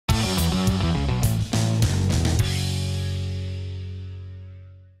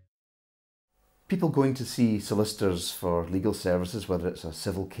People going to see solicitors for legal services, whether it's a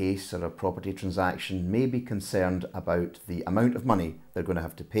civil case or a property transaction, may be concerned about the amount of money they're going to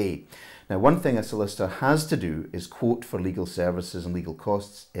have to pay. Now, one thing a solicitor has to do is quote for legal services and legal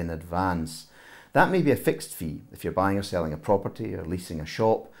costs in advance. That may be a fixed fee. If you're buying or selling a property or leasing a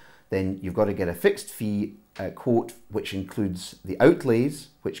shop, then you've got to get a fixed fee quote which includes the outlays,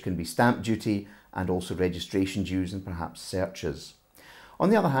 which can be stamp duty and also registration dues and perhaps searches. On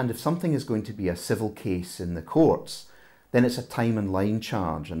the other hand, if something is going to be a civil case in the courts, then it's a time and line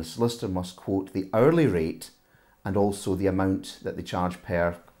charge, and the solicitor must quote the hourly rate and also the amount that they charge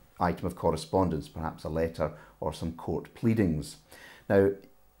per item of correspondence, perhaps a letter or some court pleadings. Now,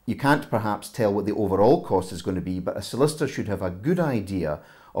 you can't perhaps tell what the overall cost is going to be, but a solicitor should have a good idea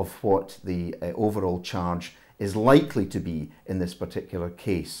of what the overall charge is likely to be in this particular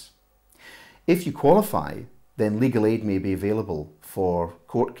case. If you qualify, then legal aid may be available for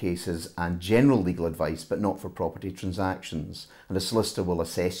court cases and general legal advice, but not for property transactions, and a solicitor will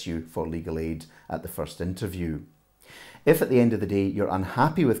assess you for legal aid at the first interview. If at the end of the day you're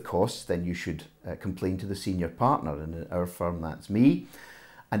unhappy with costs, then you should complain to the senior partner, and in our firm that's me.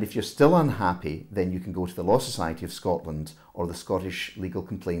 And if you're still unhappy, then you can go to the Law Society of Scotland or the Scottish Legal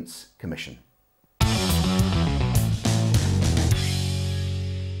Complaints Commission.